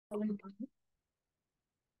Hello,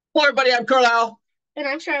 everybody. I'm Carlisle. And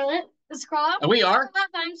I'm Charlotte. This is Carlisle. And we are.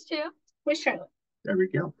 Times two. With Charlotte. There we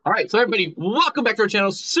go. All right. So, everybody, welcome back to our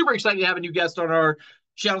channel. Super excited to have a new guest on our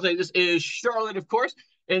channel today. This is Charlotte, of course.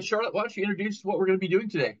 And Charlotte, why don't you introduce what we're going to be doing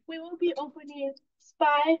today? We will be opening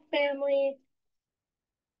Spy Family.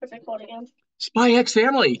 What's it called again? Spy X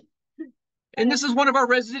Family. And this is one of our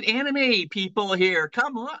resident anime people here.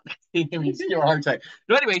 Come on. It's still a hard time.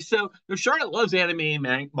 No, anyway, so Charlotte loves anime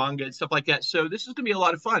and manga and stuff like that. So this is going to be a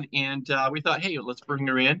lot of fun. And we thought, hey, let's bring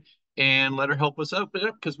her in and let her help us open it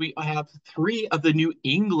up because we have 3 of the new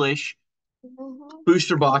English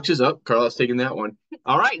booster boxes. Oh, Carla's taking that one.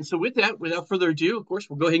 All right. And so with that, without further ado, of course,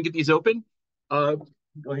 we'll go ahead and get these open. Go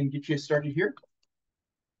ahead and get you started here.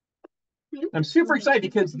 I'm super excited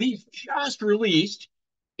because these just released.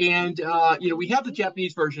 And we have the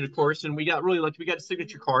Japanese version, of course, and we got really lucky. We got a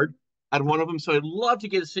signature card out of one of them, so I'd love to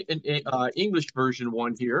get an English version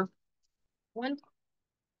one here.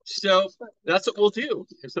 So that's what we'll do.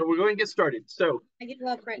 So we're going to get started. So I get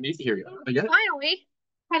love I need to hear you. Finally,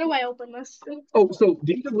 how do I open this? Oh, so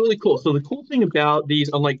these are really cool. So the cool thing about these,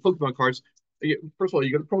 unlike Pokemon cards, first of all,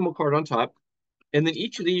 you got a promo card on top, and then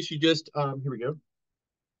each of these you just here we go.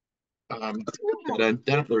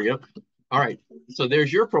 There we go. All right, so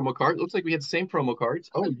there's your promo card. Looks like we had the same promo cards.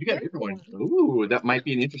 Oh, you got everyone. Ooh, that might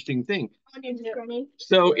be an interesting thing.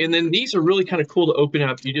 So, and then these are really kind of cool to open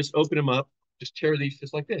up. You just open them up, just tear these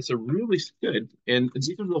just like this. They're really good. And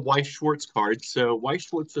these are the Weiss Schwarz cards. So Weiss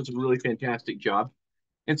Schwarz does a really fantastic job.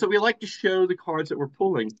 And so we like to show the cards that we're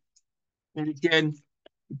pulling. And again,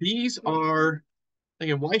 these are,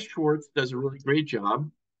 again, Weiss Schwarz does a really great job.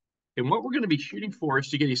 And what we're going to be shooting for is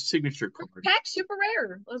to get a signature card. Pack super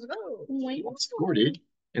rare. Let's go. Sorted.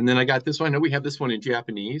 And then I got this one. I know we have this one in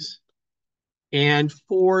Japanese. And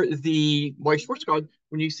for the Weiss Schwarz card,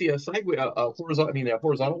 when you see a sideways, a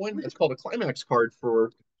horizontal one, it's called a climax card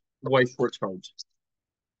for Weiss Schwarz cards.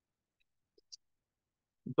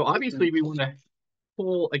 So obviously we want to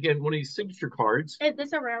pull again one of these signature cards. Is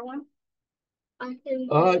this a rare one? Okay.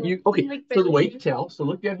 So the way to tell. So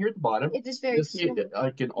look down here at the bottom. It is very small.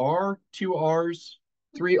 Like an R, 2 R's,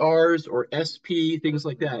 3 R's, or SP, things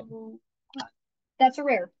like that. That's a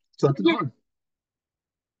rare. So that's a dog.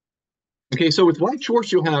 Okay, so with Weiss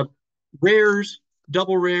Schwarz, you'll have rares,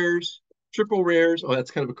 double rares, triple rares. Oh, that's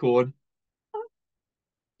kind of a cool one.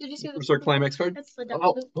 Did you see this? Our climax card. That's the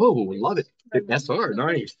love it. SR,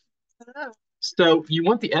 nice. So you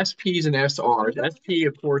want the SPs and SRs. SP,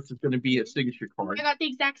 of course, is going to be a signature card. I got the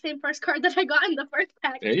exact same first card that I got in the first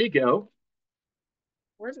pack. There you go.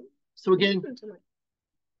 Where's it? So again,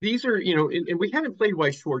 these are, and we haven't played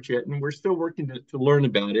Weiss Schwarz yet, and we're still working to learn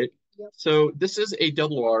about it. Yep. So this is a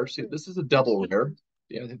double R. So this is a double rare.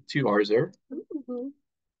 Yeah, 2 R's there.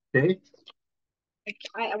 Okay.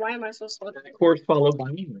 Why am I so slow? Of course, followed by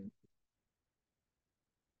England.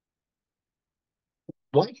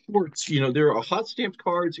 Weiss Schwarz, there are hot stamped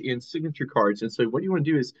cards and signature cards. And so what you want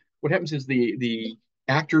to do is, what happens is the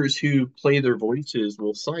actors who play their voices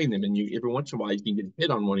will sign them, and you every once in a while you can get a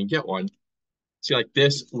hit on one and get one. See, like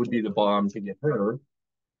this would be the bomb to get her.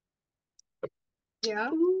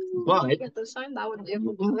 Yeah. But get the sign, that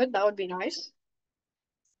would be nice.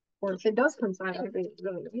 Or if it does come signed, that would be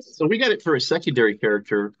really nice. So we got it for a secondary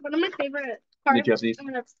character. One of my favorite parts of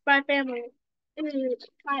Spy Family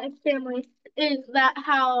is that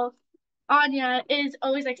how Anya is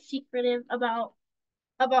always like secretive about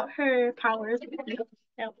her powers. He can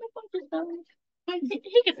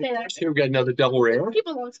say that. Here we got another double rare. He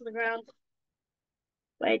belongs to the ground.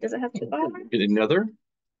 Wait, does it have 2 R's? Get another.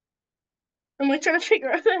 I'm like trying to figure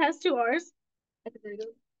out if it has 2 R's.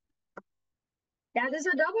 That is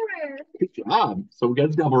a double rare. Good job. So we got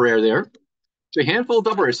a double rare there. It's a handful of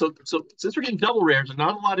double rares. So since we're getting double rares and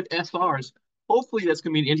not a lot of SRs, hopefully that's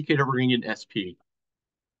going to be an indicator we're going to get an SP.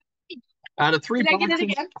 Out of 3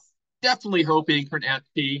 boxes, definitely hoping for an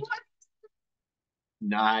SP.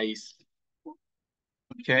 Nice.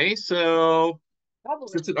 Okay, so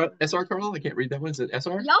it's an SR, Carl? I can't read that one. Is it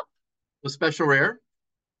SR? Yep. The special rare.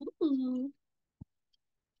 Ooh.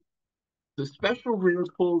 The special rare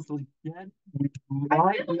pulls again. We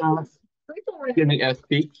might not get an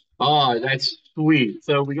SP. Oh, that's sweet.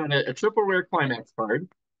 So we got a triple rare climax card.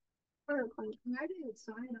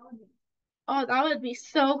 Oh, that would be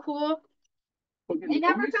so cool. It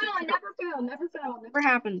never fell. Never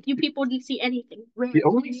happened. You people didn't see anything. The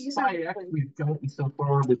only Spy X we've gotten so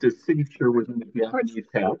far with the signature was in the Japanese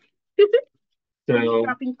pack. So I'm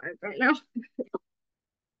dropping cards right now.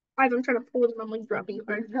 As I'm trying to pull them, I'm like dropping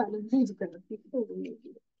cards. These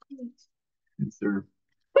are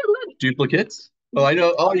duplicates. Oh, I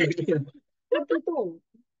know. Oh, yeah.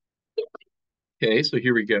 Okay, so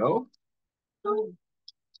here we go. Oh,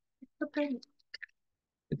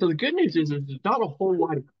 And so the good news is there's not a whole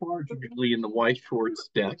lot of cards usually in the Weiss Schwarz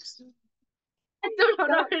decks. I don't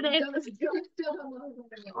know her name. You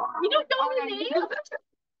don't know her name?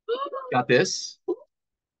 Got this.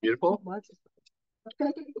 Beautiful.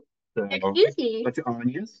 So, Excuse me. bunch of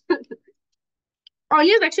Anyas.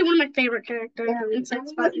 Anya is actually one of my favorite characters inside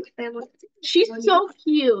Spotty's family. She's so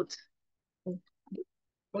cute.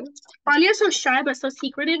 Anya's so shy but so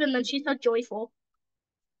secretive, and then she's so joyful.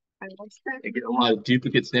 I get a lot of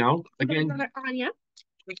duplicates now. Again, Anya.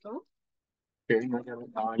 Okay, I got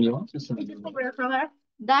an Anya. Rare for her.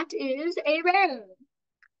 That is a rare.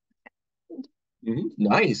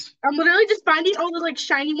 Nice. I'm literally just finding all the like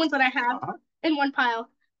shiny ones that I have in one pile,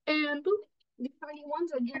 and boop, the shiny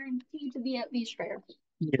ones are guaranteed to be at least rare.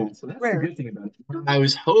 Yeah, so that's the good thing about it. I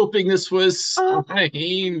was hoping this was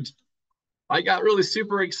signed. I got really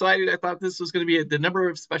super excited. I thought this was going to be the number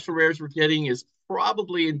of special rares we're getting is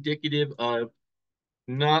probably indicative of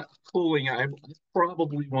not pulling. I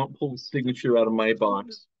probably won't pull a signature out of my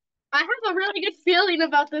box. I have a really good feeling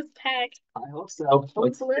about this pack. I hope so.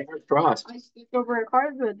 Let's fingers crossed. I skipped over a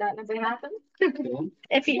card, but that never happened.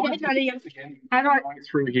 If you hit on it, how do I go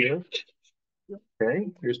through here? Okay,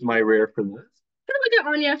 here's my rare for this. Look at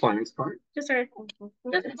Anya. Finance card. Just her.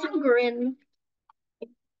 Just so grin.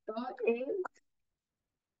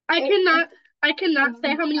 I cannot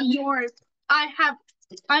say how many yours I have.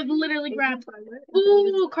 I've literally grabbed.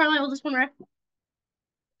 Ooh, Carlyle, this one right.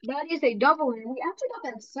 That is a double rare. We actually got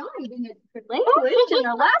that signed in the language in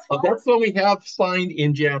the last one. That's one we have signed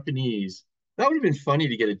in Japanese. That would have been funny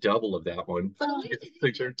to get a double of that one.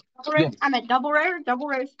 Picture. I'm at double rare. Double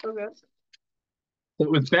rare is so good. So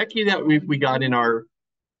it was Becky that we got in our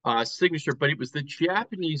signature, but it was the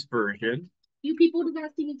Japanese version. You people did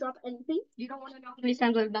not see me drop anything. You don't want to know how many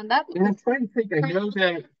times I've done that. And I'm trying to think. I know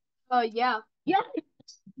that. Yeah. Yeah.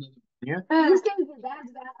 Yeah. This game's bad.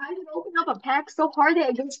 I just opened up a pack so hard that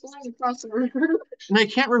it goes flying across the room. And I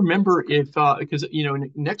can't remember if because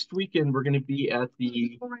next weekend we're going to be at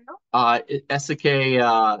the SK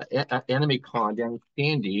Anime Con down in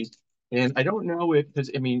Sandy, and I don't know if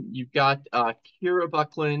because you've got Kira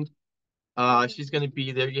Buckland. She's going to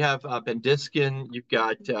be there. You have Ben Diskin. You've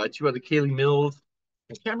got two other Kaylee Mills.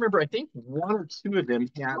 I can't remember. I think one or two of them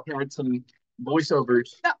have had some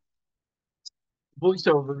voiceovers.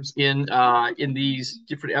 Voiceovers in these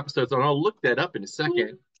different episodes, and I'll look that up in a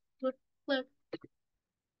second. Look. And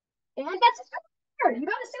that's a super rare. You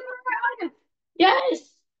got a super rare item.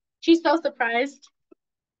 Yes. She's so surprised.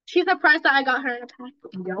 She's surprised that I got her in a pack.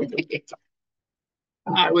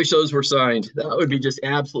 I wish those were signed. That would be just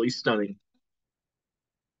absolutely stunning.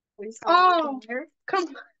 Oh, come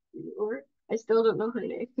on. I still don't know her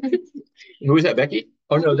name. Who is that, Becky?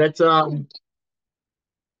 Oh no, that's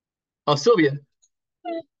Sylvia.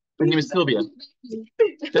 Her name is Sylvia.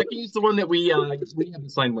 Becky is the one that we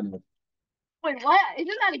haven't signed one of. Wait, what?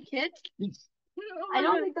 Isn't that a kid? I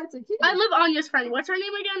don't think that's a kid. I love Anya's friend. What's her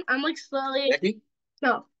name again? I'm like slowly. Becky?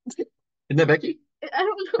 No. Isn't that Becky? I don't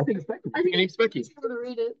know. I think it's Becky. I think her name's Becky. I'm gonna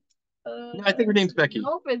read it. No, I think her name's Becky.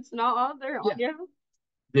 Nope, it's not on there. Yeah.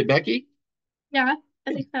 Is it Becky? Yeah,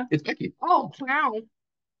 I think so. It's Becky. Oh, wow.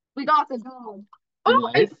 We got the dog. Oh,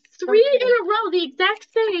 it's 3 in a row, the exact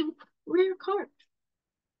same rare card.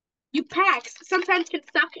 You packs sometimes can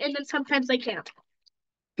suck, and then sometimes they can't.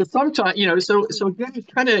 But sometimes, so again,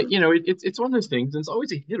 it's kind of, it's one of those things, and it's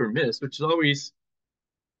always a hit or miss, which is always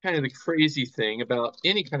kind of the crazy thing about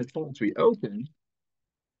any kind of cards we open.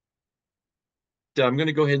 So I'm going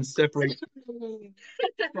to go ahead and separate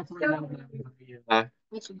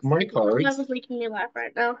my cards. That was making me laugh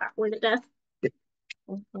right now, halfway to death.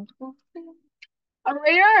 A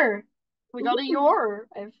rare. We got a your.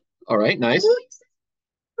 All right, nice.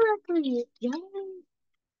 Correctly. Yeah.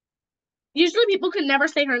 Usually people can never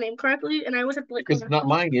say her name correctly, and I always have to It's not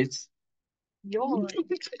mine, it's your.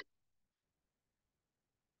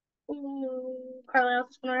 Carlyle,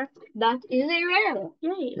 that is a rare.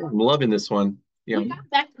 Yay. I'm loving this one. Yeah.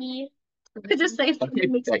 Becky. I could just say okay,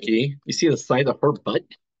 Becky. You see the side of her butt?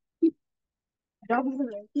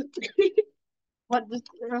 What?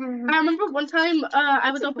 I remember one time I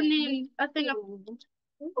was opening a thing up.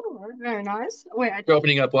 Very nice. Wait, You're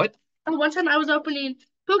opening up what? One time I was opening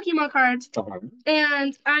Pokemon cards,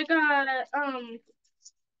 and I got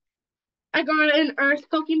an Earth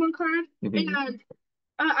Pokemon card, and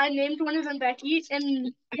I named one of them Becky,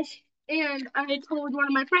 and I told one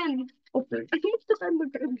of my friends. Okay. I think it's I don't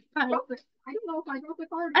know if I dropped the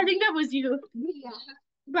card. I think that was you. Yeah.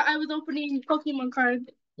 But I was opening Pokemon cards.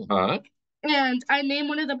 And I named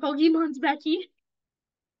one of the Pokemons Becky.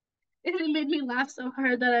 it made me laugh so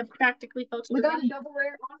hard that I practically felt We got a sick. double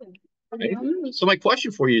rare on Right? So my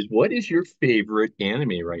question for you is, what is your favorite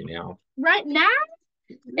anime right now? Right now,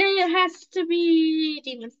 it has to be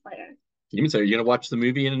Demon Slayer. Demon Slayer, you gonna watch the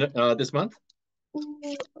movie in this month?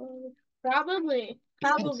 Probably.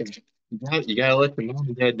 You gotta let the mom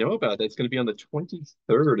and dad know about that. It's gonna be on the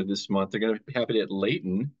 23rd of this month. They're gonna have it at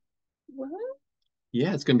Layton. What?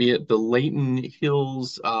 Yeah, it's gonna be at the Layton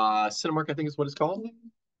Hills Cinemark, I think is what it's called.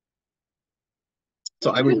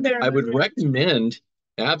 So I would recommend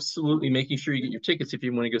absolutely making sure you get your tickets if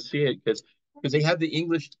you want to go see it, because they have the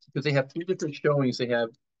English, because they have 3 different showings. They have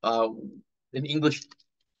an English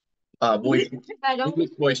voice English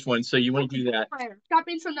voiced one, so you want to do that. Stop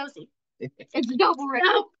being so nosy. It's double rare.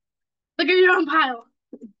 No. Look at your own pile.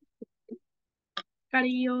 Got a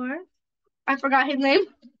your. I forgot his name.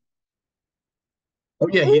 Oh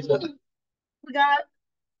yeah, he's We got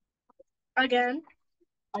again.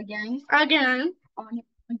 Again. Again.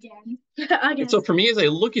 So for me, as I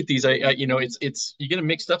look at these, I you know, it's you get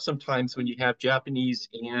mixed up sometimes when you have Japanese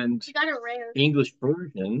and We got a rare. English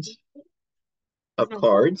versions of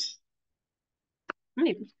cards.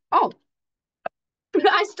 Oh.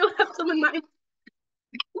 I still have some in my.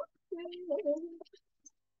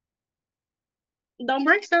 Don't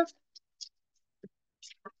break stuff.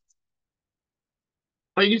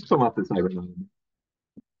 I used to come up with every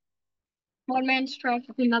One man's trash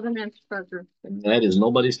is another man's treasure. That is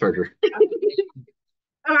nobody's treasure.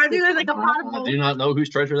 Oh, I think that's like a pot of I gold. do not know whose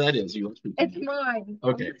treasure that is. You It's mine.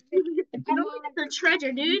 okay? I don't think it's a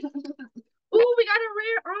treasure, dude. Ooh, we got a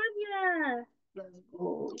rare Anya.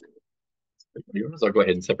 Yours. I'll go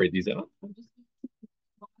ahead and separate these out.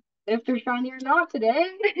 If they're shiny or not today,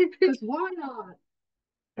 because why not?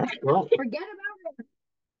 Well, Forget about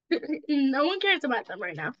it. No one cares about them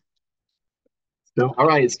right now. so all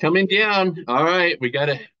right, it's coming down. All right, we got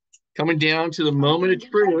to coming down to the moment of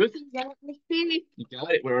truth. You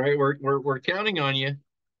got it. We're counting on you.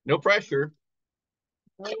 No pressure.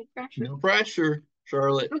 No pressure,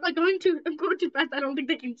 Charlotte. I'm going too fast. I don't think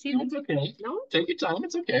they can see me. It's okay. No? Take your time.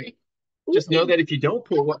 It's okay. Just know that if you don't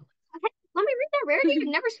pull what. Let me read that rarity.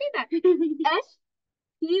 You've never seen that.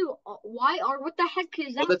 SPYR. What the heck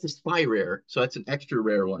is that? Well, that's a spy rare. So that's an extra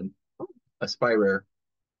rare one. A spy rare.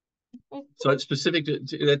 So it's specific to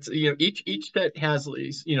that's, you know, each set has,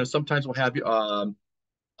 you know, sometimes we'll have a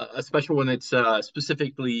special one that's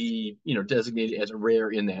specifically, you know, designated as a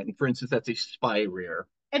rare in that. And for instance, that's a spy rare.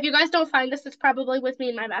 If you guys don't find this, it's probably with me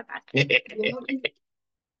in my backpack.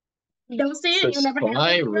 Don't see it, you'll never hear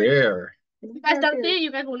Spy it. rare. If you guys don't see it, you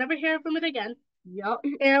guys will never hear from it again. Yep.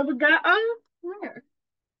 And we got a rare.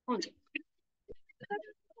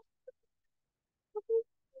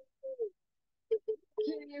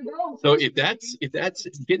 So if that's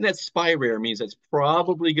getting that spy rare means that's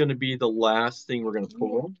probably going to be the last thing we're going to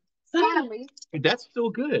pull. Finally. But that's still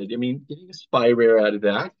good. I mean, getting a spy rare out of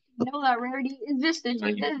that. No, that rarity existed.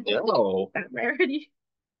 I know. That rarity.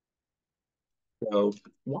 So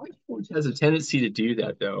Weiss Schwarz has a tendency to do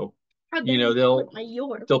that, though. How You know,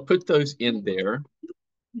 they'll put those in there.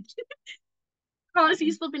 Oh, I see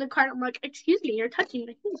you flipping a card. I'm like, excuse me, you're touching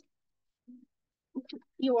me. So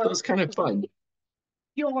it's kind of fun.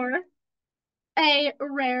 You're a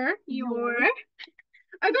rare. You're.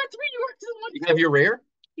 I got 3 yours in one. You have your rare?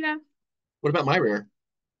 Yeah. What about my rare?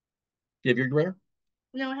 You have your rare?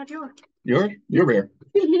 No, I have yours. Your rare.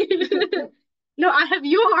 No, I have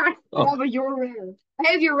yours. Oh. Yeah, but you're rare. I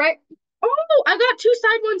have your rare. Oh, I got 2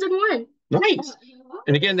 side ones in one. Nice.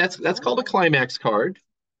 And again, that's called a climax card.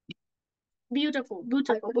 Beautiful.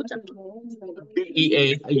 Beautiful. Let's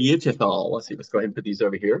see. Let's go ahead and put these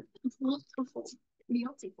over here.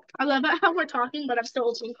 Beautiful. I love it how we're talking, but I'm still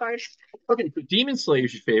opening cards. Okay, so Demon Slayer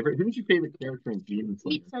is your favorite. Who's your favorite character in Demon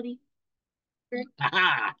Slayer? Eat study.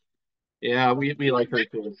 Aha! Yeah, we like her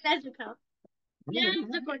too. Nezuko.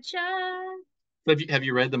 Nezuko-chan. So have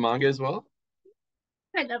you read the manga as well?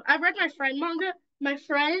 Kind of. I read my friend's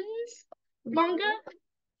manga,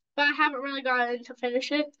 but I haven't really gotten to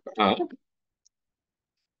finish it. Yeah,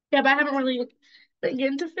 but I haven't really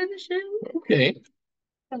begun to finish it. Okay.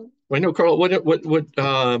 Wait, no, Carl. What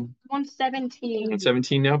 117.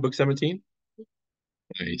 117 now? Book 17?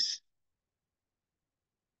 Nice.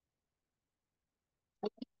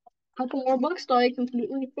 Couple more books till I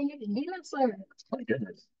completely finish Demon Slayer. Oh my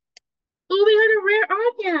goodness. Oh, we got a rare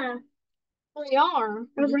Anya. We are.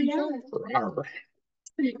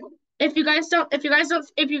 If you guys don't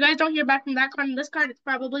hear back from that card and this card, it's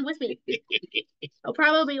probably with me. It'll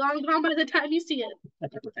probably be long gone by the time you see it.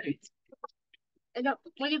 And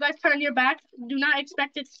when you guys turn your back, do not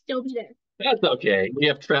expect it to still be there. That's okay. We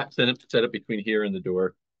have traps set up between here and the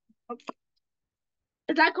door.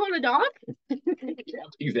 Is that called a dog?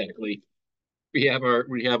 Exactly. We have our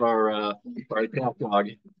cat dog.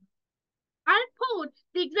 I've pulled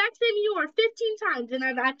the exact same you are 15 times, and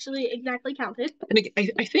I've actually exactly counted. And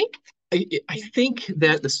I think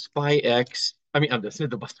that the Spy X, I mean, I'm just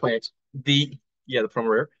the Spy X, the promo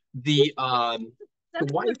rare, the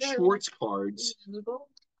Weiss Schwarz cards,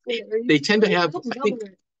 they tend to have.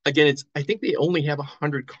 I think they only have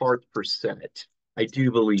 100 cards per set. I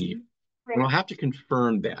do believe. And I'll have to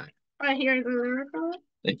confirm that. Right here, the rare card.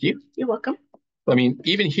 Thank you. You're welcome. I mean,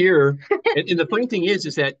 even here, and the funny thing is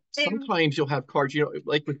that sometimes you'll have cards,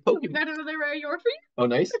 like with Pokemon. Got another rare your for you? Oh,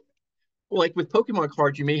 nice. Well, like with Pokemon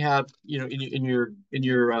cards, you may have, in your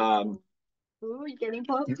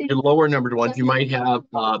lower numbered ones, you might have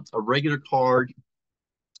a regular card,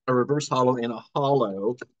 a reverse holo, and a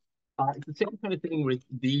holo. It's the same kind of thing with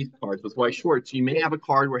these cards with Weiss Schwarz. You may have a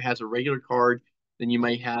card where it has a regular card, then you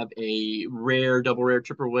might have a rare, double rare,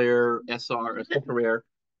 triple rare, SR, a super rare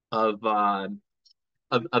of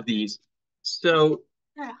these. So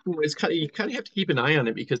it's you kind of have to keep an eye on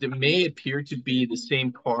it because it may appear to be the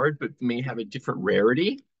same card, but may have a different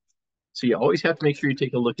rarity. So you always have to make sure you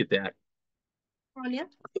take a look at that.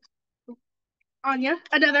 Anya,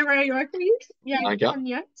 another rare York for you? Yeah, I got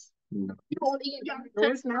Anya.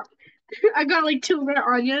 I got like 2 rare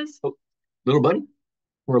Anyas. Oh, little buddy,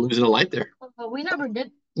 we're losing a life there. We never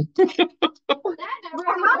did.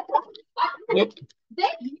 Yep.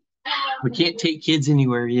 We can't take kids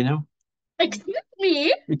anywhere, Excuse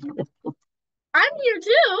me. I'm here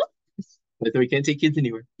too. But we can't take kids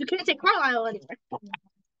anywhere. You can't take Carlyle anywhere.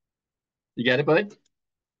 You got it, bud?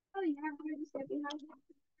 Oh, yeah, we're just behind.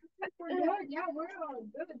 We're good. Yeah, we're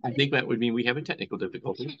good. I think that would mean we have a technical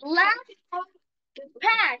difficulty. Last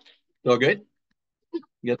pack. All good?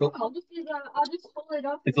 You got the... I'll just pull it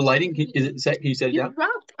up. Is the lighting? Is it set? Can you set it down? You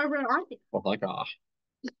dropped a rare Anya. Oh my gosh.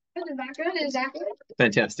 Is that good? Is that good?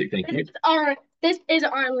 Fantastic. Thank you. This is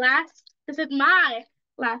my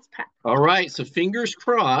last pack. All right. So fingers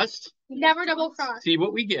crossed. Never double cross. See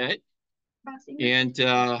what we get. And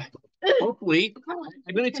hopefully,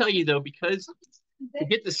 I'm going to tell you though, because to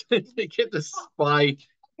get the Spy,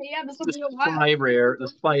 the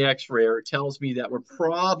Spy X rare, it tells me that we're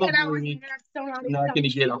probably not going to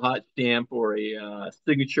get a hot stamp or a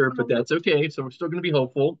signature, but that's okay. So we're still going to be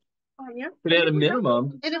hopeful. But at a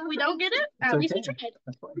minimum, and if we don't get it, at least we tried.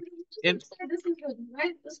 And this is good,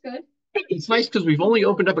 right? That's good. It's nice because we've only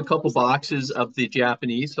opened up a couple boxes of the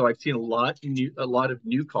Japanese, so I've seen a lot of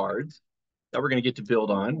new cards that we're going to get to build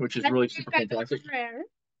on, which is really super fantastic.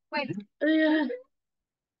 Wait.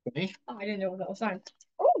 Okay. Oh, I didn't know what that was signed.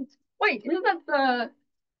 Oh, wait, isn't that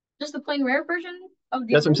just the plain rare version of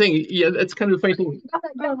the? That's what I'm saying. Yeah, that's kind of the funny thing.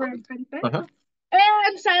 Uh-huh.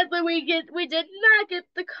 And sadly, we did not get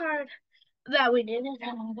the card that we needed.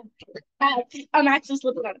 I'm actually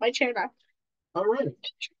slipping out of my chair now. All right.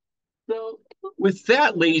 So with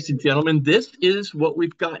that, ladies and gentlemen, this is what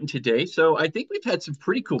we've gotten today. So I think we've had some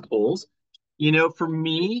pretty cool pulls. For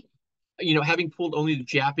me, having pulled only the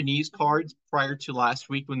Japanese cards prior to last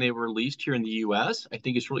week when they were released here in the US, I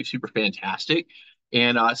think it's really super fantastic.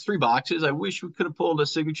 And it's 3 boxes. I wish we could have pulled a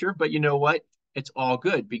signature, but you know what? It's all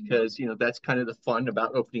good because, that's kind of the fun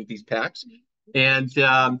about opening these packs. And,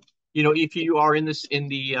 if you are in the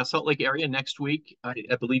Salt Lake area next week,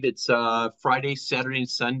 I believe it's Friday, Saturday, and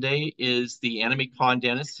Sunday is the Anime Con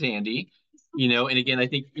down in Sandy. And again, I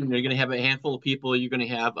think, you're going to have a handful of people. You're going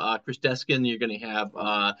to have Chris Deskin. You're going to have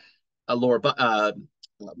Laura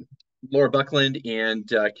Buckland and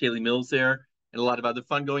Kaylee Mills there. And a lot of other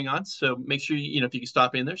fun going on. So make sure, if you can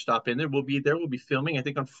stop in there, stop in there. We'll be there. We'll be filming, I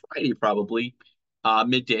think, on Friday, probably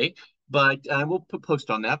midday. But we'll post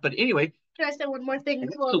on that. But anyway. Can I say one more thing?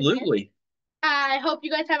 Absolutely. I hope you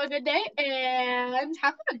guys have a good day and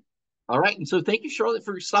have fun. All right. And so thank you, Charlotte,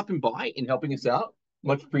 for stopping by and helping us out.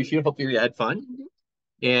 Much appreciated. Hope you had fun. Mm-hmm.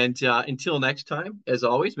 And until next time, as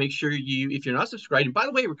always, make sure if you're not subscribed, and by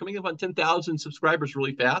the way, we're coming up on 10,000 subscribers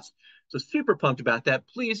really fast. So super pumped about that.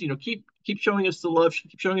 Please, keep showing us the love,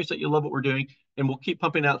 keep showing us that you love what we're doing, and we'll keep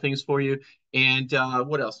pumping out things for you. And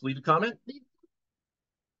what else? Leave a comment.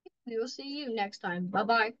 We will see you next time.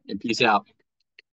 Bye-bye. And peace out.